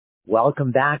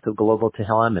Welcome back to Global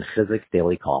Tehilim and Chizuk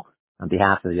Daily Call. On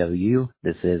behalf of the OU,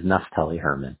 this is Naftali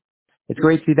Herman. It's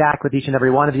great to be back with each and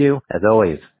every one of you. As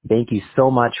always, thank you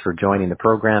so much for joining the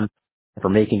program and for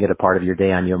making it a part of your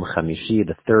day on Yom Chamishi,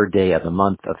 the third day of the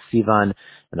month of Sivan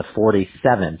and the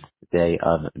 47th day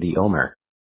of the Omer.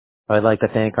 I'd like to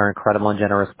thank our incredible and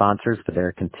generous sponsors for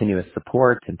their continuous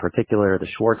support, in particular the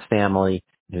Schwartz family,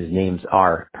 whose names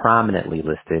are prominently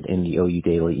listed in the OU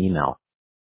Daily email.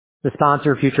 To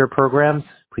sponsor future programs,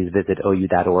 please visit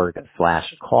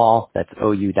ou.org/call. That's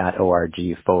ou.org/CALL.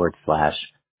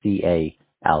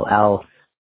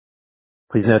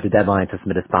 Please note the deadline to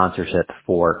submit a sponsorship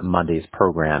for Monday's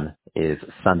program is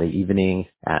Sunday evening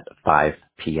at 5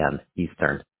 p.m.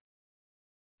 Eastern.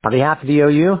 On behalf of the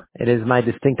OU, it is my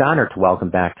distinct honor to welcome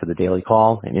back to the Daily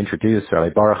Call and introduce Rabbi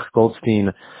Baruch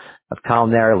Goldstein of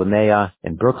Kalner Lamea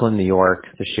in Brooklyn, New York,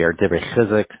 to share Divrei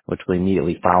Chizuk, which will be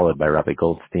immediately followed by Rabbi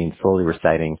Goldstein slowly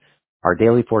reciting our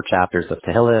daily 4 chapters of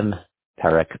Tehilim,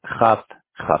 Perek Chaf,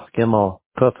 Chaf Gimel,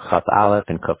 Kuf, Chaf Aleph,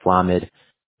 and Kuf Lamed.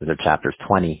 Those are chapters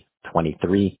 20,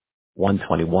 23,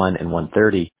 121, and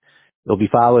 130. It will be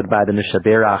followed by the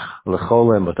Mishaberach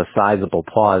L'cholim with a sizable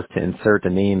pause to insert the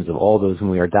names of all those whom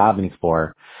we are davening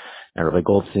for, and Rabbi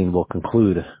Goldstein will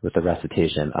conclude with the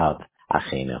recitation of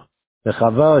Achenu. The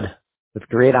Chavod, with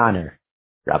great honor,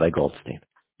 Rabbi Goldstein.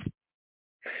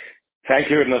 Thank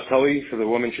you, Naftali, for the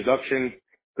warm introduction.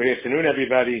 Good afternoon,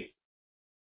 everybody.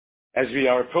 As we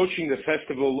are approaching the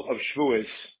festival of Shavuos,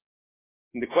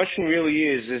 the question really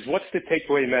is what's the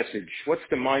takeaway message? What's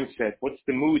the mindset? What's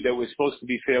the mood that we're supposed to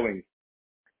be feeling?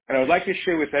 And I would like to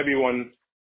share with everyone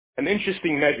an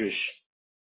interesting medrash,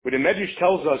 where the medrash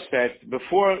tells us that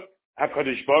before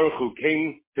HaKadosh Baruch Hu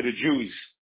came to the Jews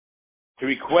to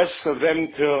request of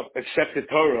them to accept the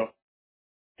Torah,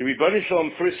 the Rebbeinu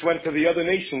Shalom first went to the other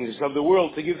nations of the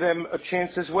world to give them a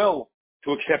chance as well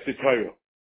to accept the Torah.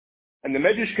 And the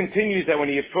Medrash continues that when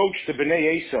he approached the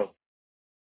Bnei Esau,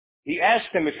 he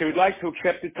asked them if they would like to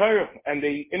accept the Torah, and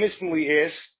they innocently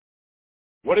asked,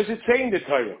 what does it say in the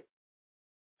Torah?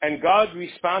 And God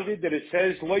responded that it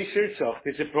says, Lo Sirtzach,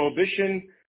 there's a prohibition,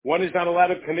 one is not allowed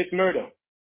to commit murder.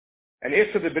 And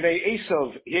after the Bnei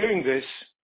Esau hearing this,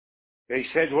 they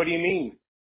said, what do you mean?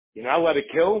 You're not allowed to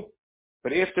kill?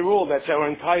 But after all, that's our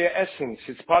entire essence.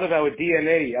 It's part of our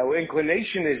DNA. Our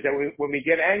inclination is that when we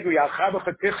get angry, our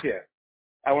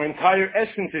entire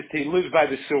essence is to live by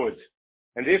the sword.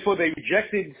 And therefore they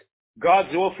rejected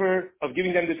God's offer of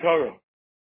giving them the Torah.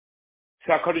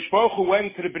 So HaKadosh Baruch Hu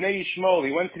went to the Bnei Yishmael,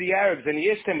 he went to the Arabs, and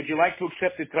he asked them, would you like to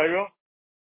accept the Torah?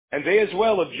 And they as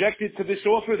well objected to this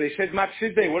offer. They said,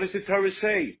 Maksibbe, what does the Torah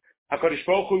say? HaKadosh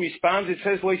Baruch Hu responds, it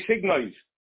says, Lo Signoid.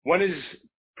 One is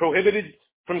prohibited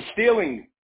from stealing.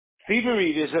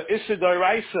 Thievery, there's a Issa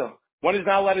D'Oraisa. One is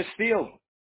not allowed to steal.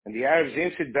 And the Arabs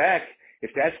answered back,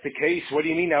 if that's the case, what do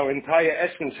you mean? Our entire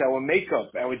essence, our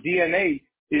makeup, our DNA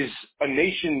is a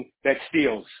nation that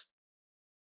steals.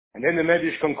 And then the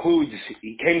Medrash concludes,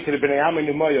 he came to the Bnei Ammon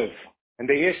Umayov, and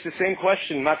they asked the same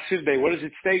question, Maksivbe, what does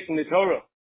it state in the Torah?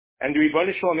 And the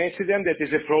Rebbeinu Shalom answered them that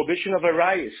there's a prohibition of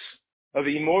arayos, of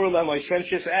immoral and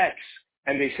licentious acts.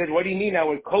 And they said, what do you mean?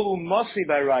 Our kolu masi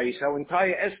b'arayos, our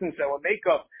entire essence, our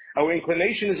makeup, our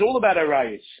inclination is all about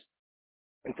arayos.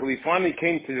 Until we finally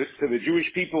came to the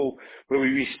Jewish people, where we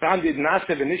responded,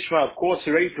 Nasev and Ishma, of course,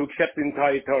 are ready to accept the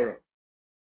entire Torah.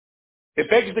 It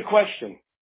begs the question,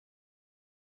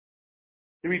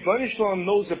 the Rebbeinu Shalom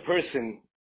knows a person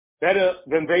better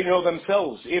than they know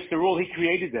themselves. After all, he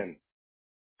created them.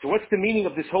 So what's the meaning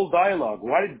of this whole dialogue?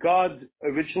 Why did God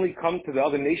originally come to the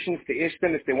other nations to ask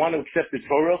them if they want to accept the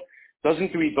Torah?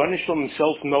 Doesn't the Rebbeinu Shalom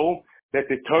himself know that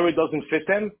the Torah doesn't fit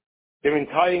them? Their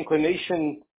entire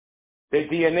inclination, their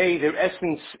DNA, their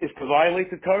essence is to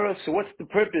violate the Torah. So what's the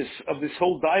purpose of this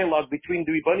whole dialogue between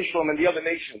the Rebbeinu Shalom and the other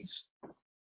nations?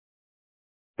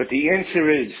 But the answer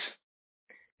is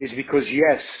because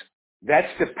yes,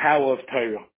 that's the power of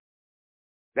Torah.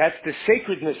 That's the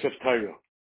sacredness of Torah.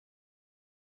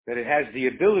 That it has the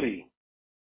ability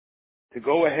to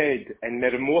go ahead and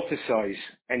metamorphosize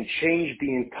and change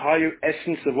the entire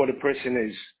essence of what a person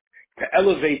is, to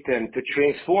elevate them, to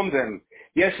transform them.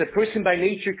 Yes, a person by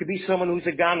nature could be someone who's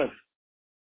a ganav.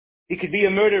 He could be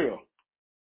a murderer.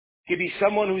 He could be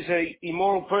someone who's an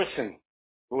immoral person.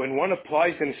 But when one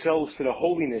applies themselves to the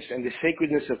holiness and the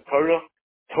sacredness of Torah,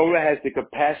 Torah has the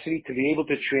capacity to be able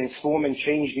to transform and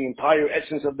change the entire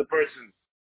essence of the person.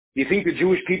 Do you think the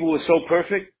Jewish people were so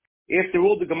perfect? After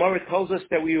all, the Gemara tells us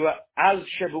that we were az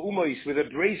sheva umois, with a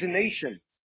brazen nation.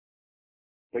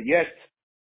 But yet,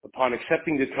 upon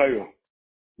accepting the Torah,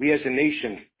 we as a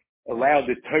nation allowed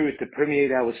the Torah to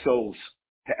permeate our souls,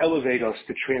 to elevate us,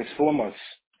 to transform us.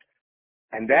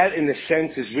 And that, in a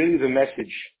sense, is really the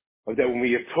message of that when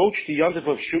we approach the Yontif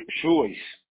of Shavuos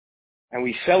and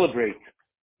we celebrate,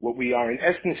 what we are in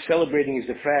essence celebrating is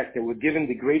the fact that we're given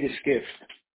the greatest gift,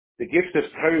 the gift of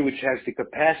Torah, which has the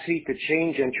capacity to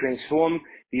change and transform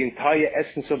the entire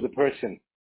essence of the person.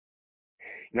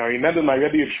 Now, I remember my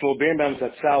Rebbe of Shmuel Birnbaum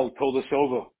Zatzal told us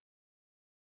over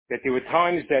that there were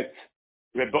times that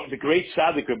the great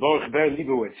tzaddik, Rebbe Baruch Ber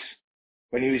Leibowitz,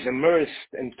 when he was immersed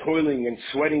and toiling and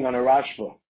sweating on a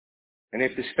rashba, and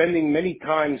after spending many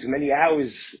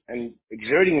hours and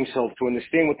exerting himself to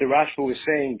understand what the rashba was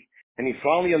saying, and he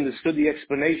finally understood the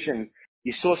explanation,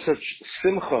 he saw such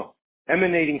simcha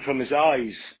emanating from his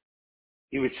eyes.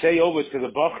 He would say over to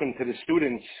the bachrim, to the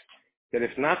students, that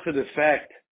if not for the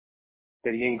fact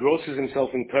that he engrosses himself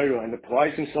in Torah and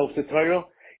applies himself to Torah,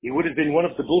 he would have been one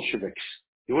of the Bolsheviks.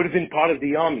 He would have been part of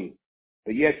the army.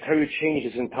 But yet Torah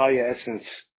changed his entire essence.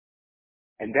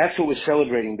 And that's what we're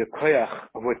celebrating, the koyach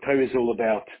of what Torah is all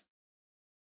about.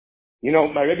 You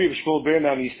know, my Rebbe of Shmuel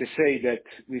Birnbaum used to say that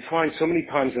we find so many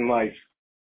times in life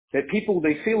that people,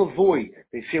 they feel a void,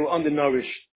 they feel undernourished,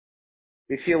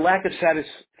 they feel lack of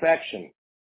satisfaction,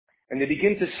 and they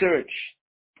begin to search.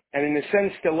 And in a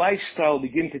sense, their lifestyle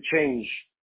begin to change,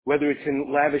 whether it's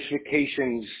in lavish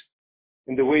vacations,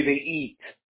 in the way they eat,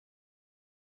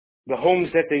 the homes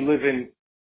that they live in,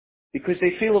 because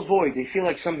they feel a void, they feel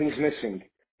like something's missing.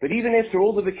 But even after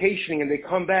all the vacationing and they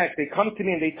come back, they come to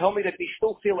me and they tell me that they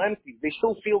still feel empty, they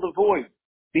still feel the void,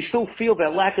 they still feel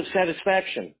that lack of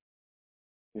satisfaction.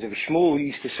 As Shmuel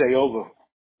used to say over,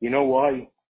 you know why?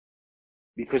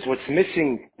 Because what's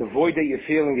missing, the void that you're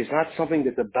feeling, is not something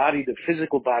that the body, the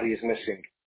physical body is missing,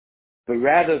 but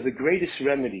rather the greatest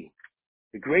remedy,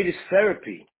 the greatest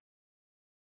therapy.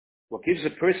 What gives a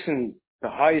person the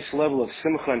highest level of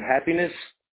simcha and happiness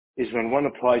is when one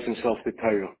applies himself to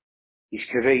Torah. He's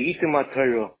kavei itim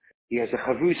Torah. He has a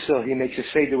chavrusa. He makes a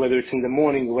seder, whether it's in the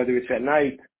morning or whether it's at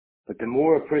night. But the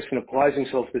more a person applies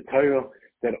himself to Torah,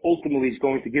 that ultimately is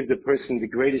going to give the person the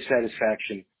greatest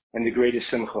satisfaction and the greatest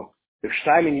simcha. The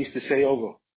Steinman used to say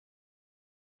over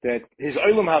that his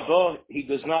olam haba, he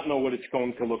does not know what it's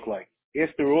going to look like.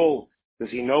 After all, does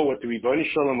he know what the Rebbeinu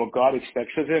Shalom, what God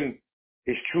expects of him?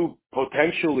 His true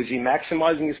potential? Is he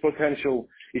maximizing his potential?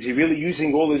 Is he really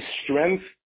using all his strength?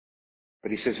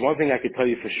 But he says, one thing I can tell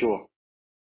you for sure,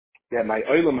 that my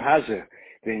olam hazeh,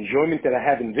 the enjoyment that I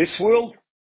have in this world,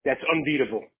 that's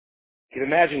unbeatable. You can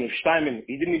imagine if Steinman,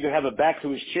 he didn't even have a back to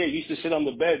his chair. He used to sit on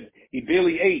the bed. He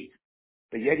barely ate.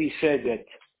 But yet he said that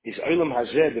his olam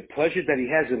hazeh, the pleasure that he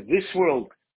has of this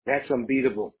world, that's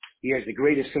unbeatable. He has the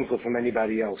greatest simcha from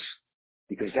anybody else.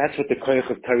 Because that's what the koyach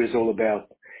of Torah is all about.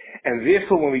 And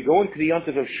therefore, when we go into the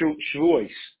yontif of Shavuos,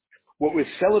 what we're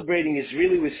celebrating is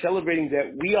really, we're celebrating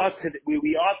that we are where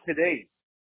we are today.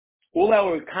 All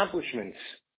our accomplishments,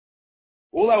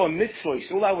 all our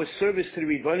mitzvahs, all our service to the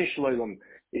Rebbeinu Shalom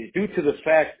is due to the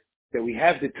fact that we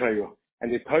have the Torah.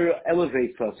 And the Torah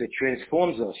elevates us, it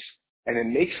transforms us, and it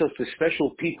makes us the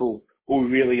special people who we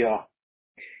really are.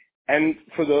 And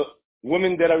for the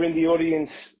women that are in the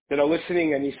audience, that are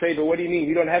listening, and you say, but what do you mean?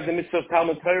 You don't have the mitzvah of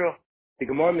Talmud Torah? The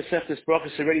Gemara Masechtas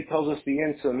Brachos already tells us the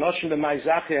answer. Noshim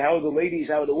b'ma'izacheh, how are the ladies,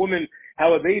 how are the women,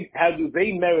 how do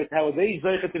they merit, how are they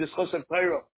zeicha to the schos of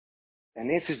Torah? And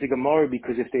the answer is the Gemara,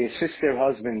 because if they assist their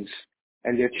husbands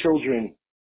and their children,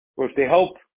 or if they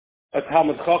help a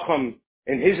Talmud Chacham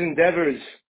in his endeavors,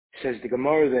 says the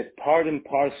Gemara, that part and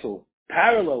parcel,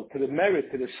 parallel to the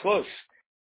merit, to the schos,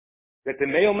 that the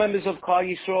male members of Klal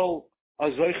Yisrael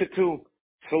are zeicha to,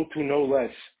 so too no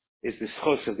less is the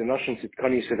schos of the Noshim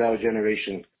Tzidkanis of our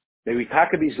generation. May we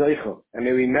taka be zeicha, and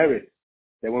may we merit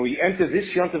that when we enter this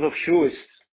yontif of Shavuos,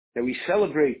 that we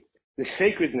celebrate the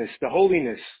sacredness, the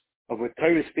holiness of what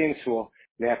Torah stands for.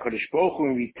 May HaKadosh Baruch Hu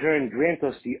in return grant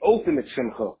us the ultimate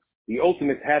simcha, the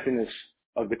ultimate happiness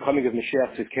of the coming of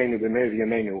Mashiach Tzidkenu b'meir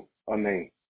v'yameinu. Amen.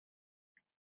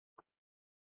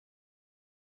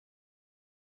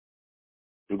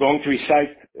 We're going to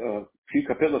recite a few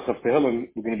kapitlos of Tehilim.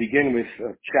 We're going to begin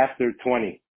with chapter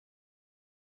 20.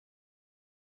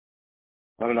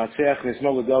 V'natzeach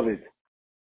nismo David.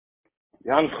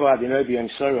 Yancho Adonai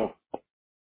b'yamsoro.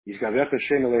 Yizgavech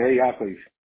Hashem Elehei Yaakov.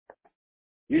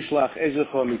 Yishlach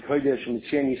ezecho mikodesh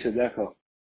mitzion yisadecha.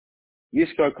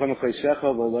 Yiskar kon chaysecha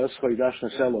v'loescho yidash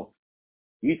naselo.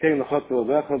 Yitein l'chot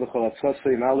v'ovecha v'chol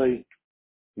atzvasei malei.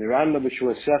 Niran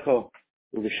b'shuasecha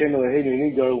v'v'shem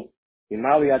Eloheinu nidol.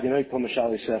 Yimali Adonai kol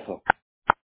mashal yisecha.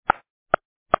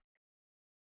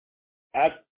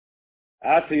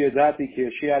 Ata yodati ki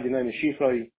Yoshia Adonai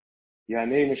Mashichoi.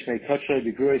 Yanei mishmei kachroi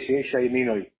b'gurei siyesha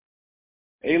yaminoi.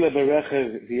 Eile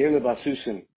berechev v'eile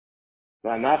basusim.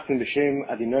 ואנחנו בשם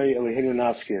אדינוי אלוהינו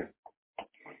נזכיר.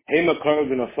 המה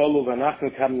קרוב ונפלו ואנחנו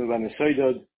קמנו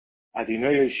ונסוידוד,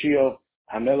 אדינוי יושיע,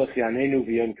 המלך יעננו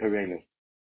וינקרנו.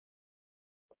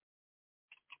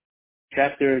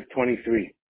 Chapter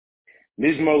 23.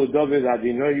 Mizmor לדוד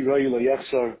אדינוי רואי לא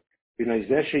יחסר,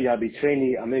 ונזדשה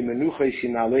יביצני עמי מנוחי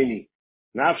סינעלני.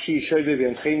 נפשי ישובב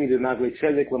וינחני במעגלי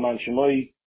צדק למען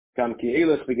שמוי, גם כי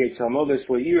אילך בגי צלמודס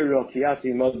ואירו כי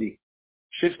אתי מודי.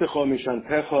 שפתחו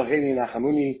משענתך הני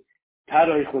נחמוני,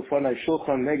 תדריך לפני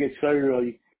שולחן נגד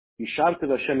צררוי, ישנת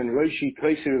לשם en ראשי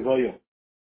קייסי רבויו.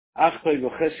 אחתוי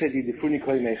וחסד ידפוני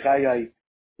כל ימי חיי,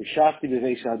 ושבתי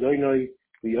בבית אדוני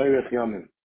ויארך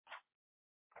יומם.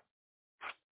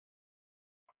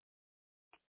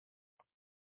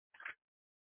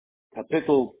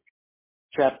 Kapitel,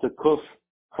 chapter Kuf,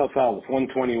 Chaf Aleph,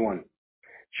 121.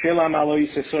 Shelam aloi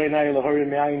sesoinai lahori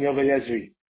me'ayin yova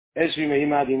Ezri. Ezri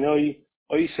me'im adinoi,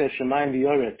 oise shemayim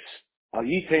v'yoretz. Al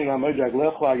yitein ha'modrag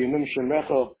lecho al yunum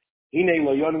shemrecho, hine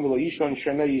lo yonim lo yishon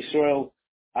shemei Yisrael,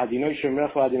 adinoi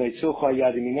shemrecho adinoi tzilcho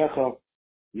yadiminecho,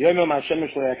 yomim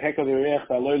ha'shemesh lo yakheko v'reach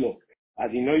v'aloilo,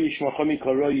 adinoi yishmocho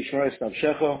mikoro yishmor es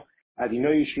navshecho,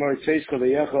 adinoi yishmor tzeisko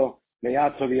v'yecho,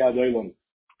 me'atcho v'yad oilom.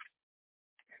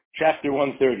 Chapter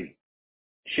 130.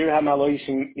 Shir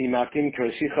HaMaloisim Imakim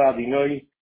Kersicha Adinoi,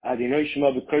 Adinoi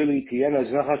Shema B'Koili Tiyena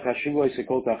Znacha Kashuvo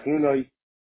Isekol Tachnunoi,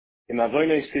 Im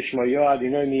Avoinois Tishmoyo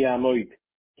Adinoi Miyamoid,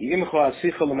 Ki Imcho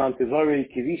Asicha L'man Tevorei,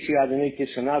 Kivisi Adinoi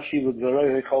Kisanavshi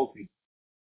L'Dvoroi Hecholti,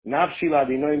 Navshi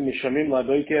L'Adinoi Mishamim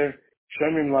L'Adoiker,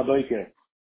 Shomrim L'Adoiker,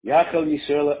 Yachel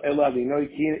Yisrael El Adinoi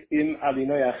Ki Im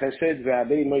Adinoi Achesed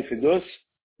Ve'abei Moifedos,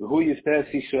 V'hu Yiftes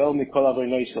Yisrael Mikol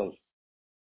Avoinoisov.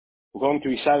 We're going to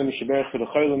recite Mishaberach for the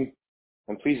Cholim,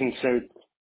 and please insert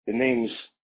the names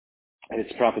at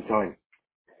its proper time.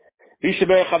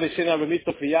 Mishaberach Havesina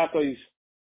Ramita for Yaakov,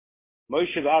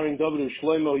 Moshe Aaron David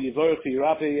Shlomo Yivorach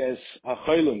Yirape as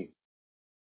HaCholim.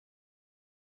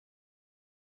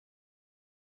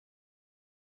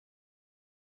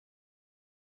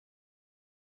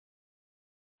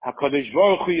 HaKadosh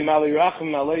Baruch Hu Yimali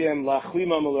Racham Aleim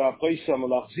Lachlimam L'Rapoisam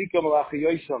L'Achzikam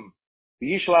L'Achiyoisam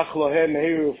V'yishlach Lohem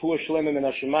Mehiru Refuah Shlemim and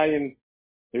Hashemayim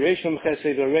V'reishlam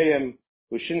Chesed Areim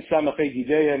V'shin Samachei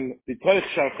Gideim V'toich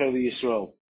Sharchel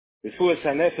Yisrael Refuah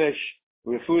HaNefesh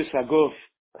Refuah HaGuf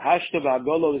Hashta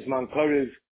V'Agolo L'Zman Korev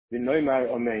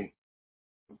V'noimar Amen.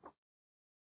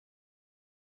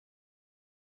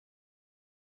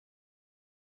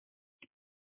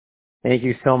 Thank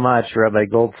you so much, Rabbi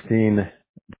Goldstein.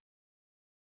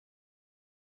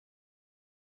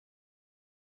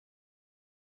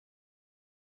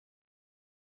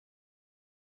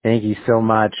 Thank you so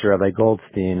much, Rabbi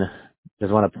Goldstein.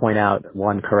 Just want to point out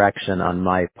one correction on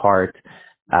my part.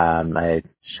 I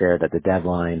shared that the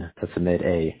deadline to submit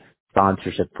a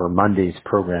sponsorship for Monday's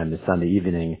program is Sunday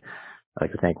evening. I'd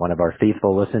like to thank one of our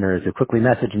faithful listeners who quickly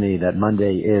messaged me that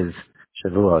Monday is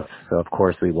Shavuos. So, of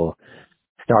course, we will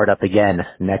start up again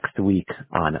next week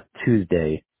on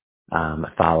Tuesday,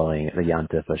 following the Yom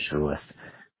Tov of Shavuos.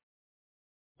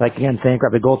 I'd like again thank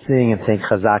Rabbi Goldstein and thank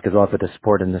Chazak as well for the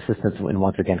support and assistance in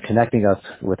once again connecting us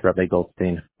with Rabbi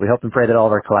Goldstein. We hope and pray that all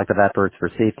of our collective efforts for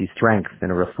safety, strength,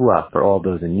 and a refuah for all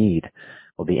those in need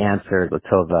will be answered with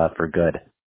tova for good.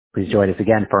 Please join us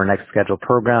again for our next scheduled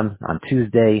program on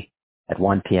Tuesday at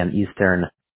 1 p.m. Eastern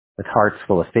with hearts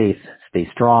full of faith. Stay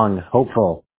strong,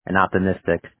 hopeful, and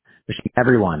optimistic. Wishing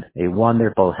everyone a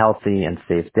wonderful, healthy, and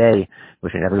safe day.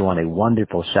 Wishing everyone a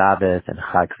wonderful Shabbos and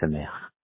Chag Sameach.